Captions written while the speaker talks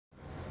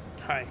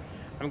Hi,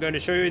 I'm going to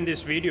show you in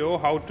this video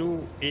how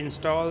to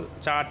install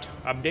chart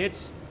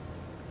updates,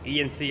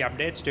 ENC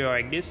updates to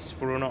your ECDIS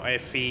FURUNO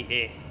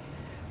FEA.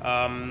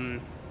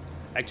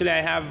 Actually,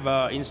 I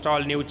have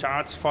installed new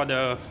charts for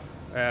the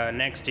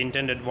next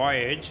intended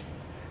voyage,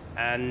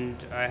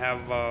 and I have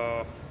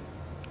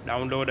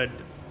downloaded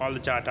all the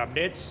chart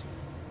updates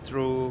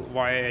through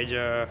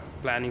Voyager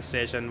Planning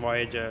Station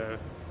Voyager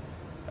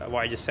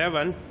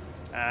 7,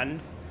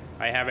 and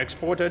I have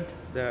exported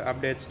the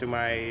updates to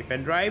my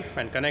pen drive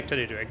and connected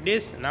it to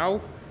ECDIS. Now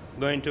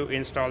going to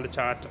install the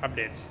chart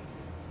updates.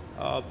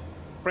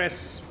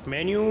 Press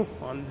menu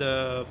on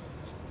the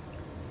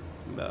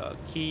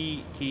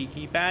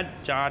keypad,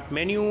 chart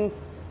menu,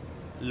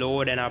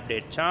 load and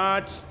update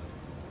charts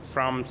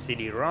from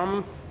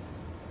CD-ROM,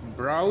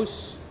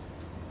 browse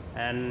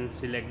and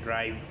select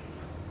drive.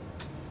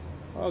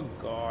 Oh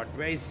god,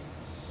 where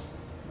is...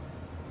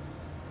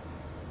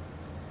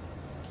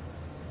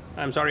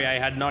 I'm sorry, I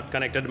had not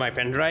connected my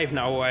pen drive.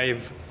 Now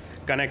I've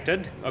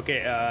connected.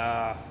 Okay,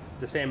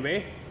 the same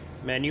way,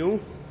 menu,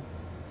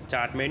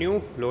 chart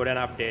menu, load and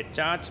update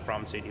charts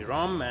from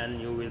CD-ROM, and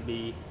you will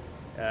be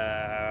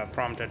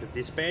prompted to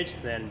this page.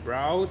 Then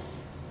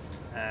browse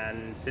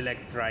and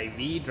select drive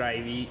E.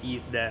 Drive E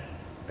is the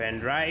pen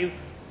drive.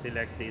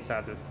 Select these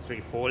are the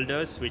 3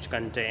 folders which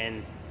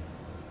contain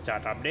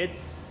chart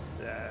updates.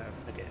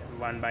 Okay,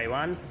 one by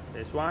one.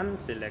 This one,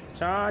 select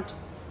chart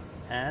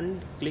and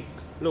click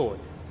load.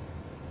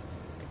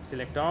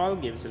 Select all,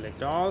 give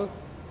select all,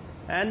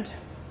 and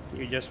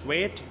you just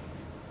wait.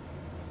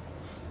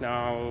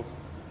 Now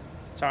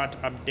chart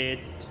update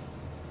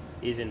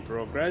is in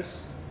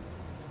progress.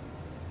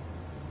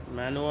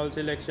 Manual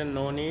selection,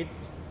 no need.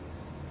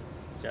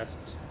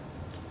 Just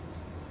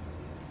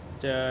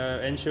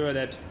ensure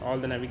that all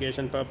the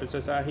navigation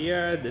purposes are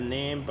here. The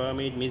name,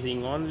 permit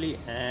missing only,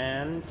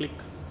 and click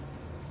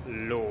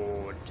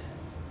load.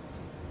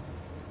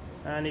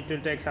 And it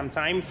will take some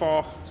time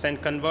for send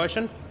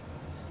conversion.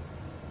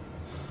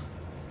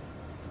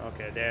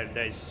 Okay,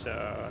 there is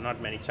not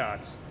many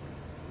charts.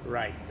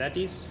 Right, that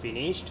is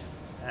finished,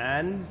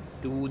 and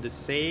do the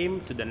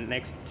same to the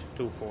next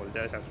 2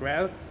 folders as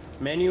well.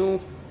 Menu,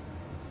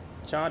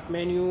 chart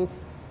menu,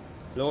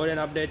 load and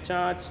update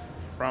charts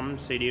from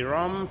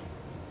CD-ROM,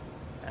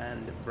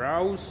 and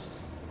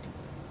browse,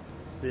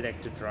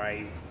 select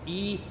drive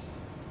E,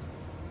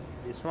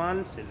 this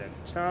one,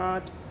 select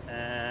chart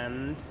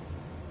and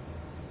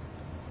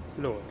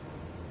load,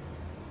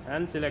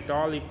 and select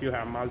all if you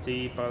have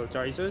multiple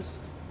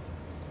choices.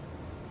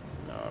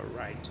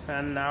 Alright,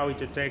 and now it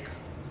will take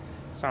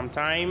some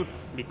time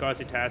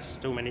because it has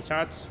too many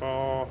charts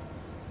for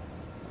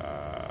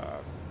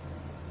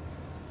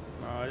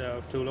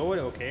to load.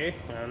 Okay,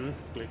 and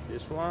click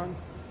this one.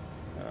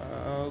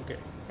 Okay,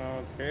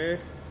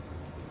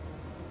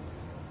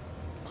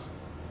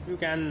 you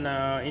can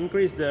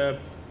increase the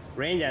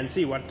range and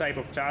see what type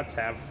of charts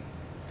have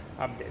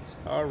updates.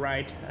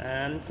 Alright,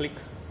 and click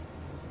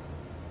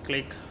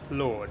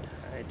load.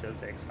 It will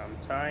take some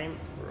time.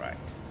 Right.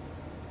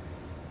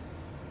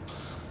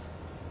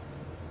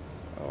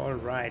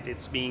 Alright,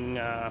 it's being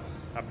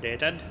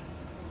updated.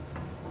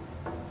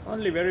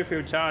 Only very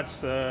few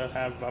charts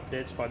have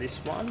updates for this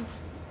one.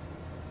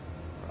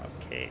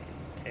 Okay.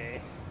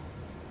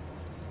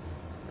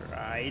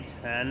 Right,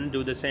 and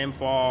do the same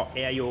for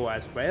AIO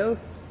as well.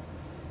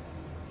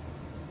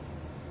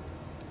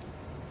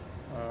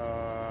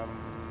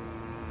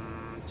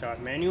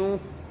 Chart menu,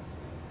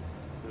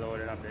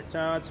 load and update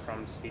charts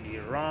from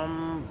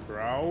CD-ROM,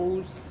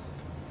 browse,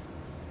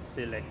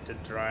 select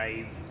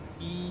drive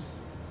E,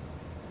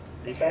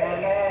 this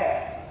one,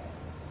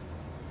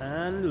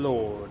 and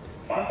load.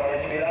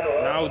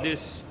 Now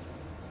this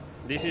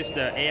is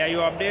the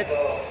AIO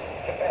updates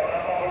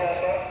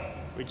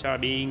which are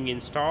being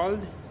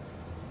installed.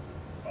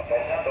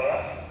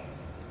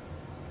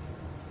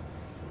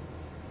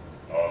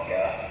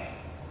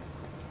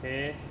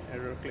 Okay,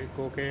 error, click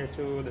OK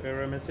to the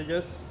error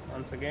messages.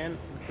 Once again,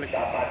 click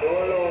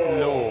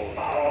load.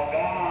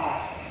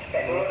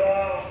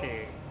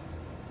 Okay.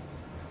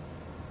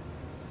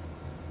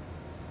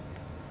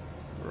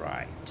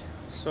 Right,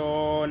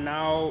 so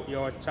now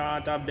your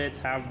chart updates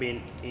have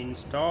been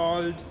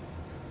installed.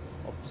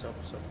 Oops,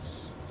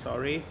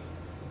 sorry.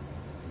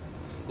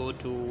 Go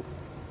to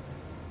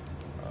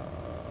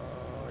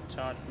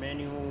chart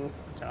menu,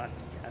 chart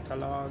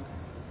catalog,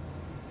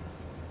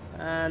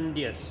 and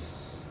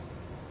yes,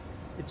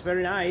 it's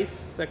very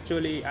nice.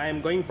 Actually, I am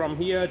going from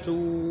here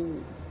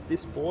to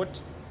this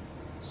port,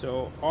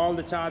 so all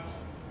the charts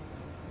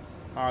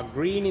are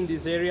green in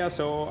this area,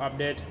 so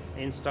update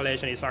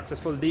installation is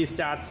successful. These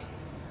charts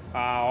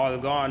are all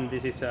gone.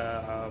 This is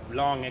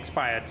long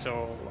expired,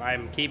 so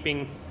I'm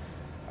keeping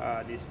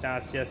these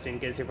charts just in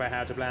case if I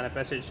have to plan a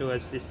passage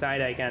towards this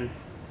side, I can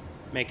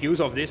make use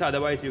of this.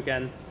 Otherwise you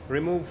can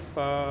remove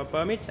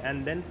permit,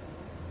 and then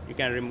you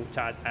can remove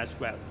chart as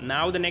well.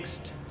 Now the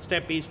next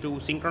step is to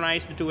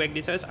synchronize the 2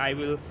 ECDISes. I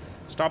will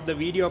stop the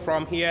video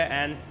from here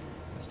and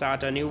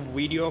start a new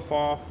video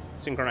for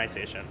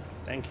synchronization.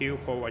 Thank you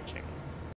for watching.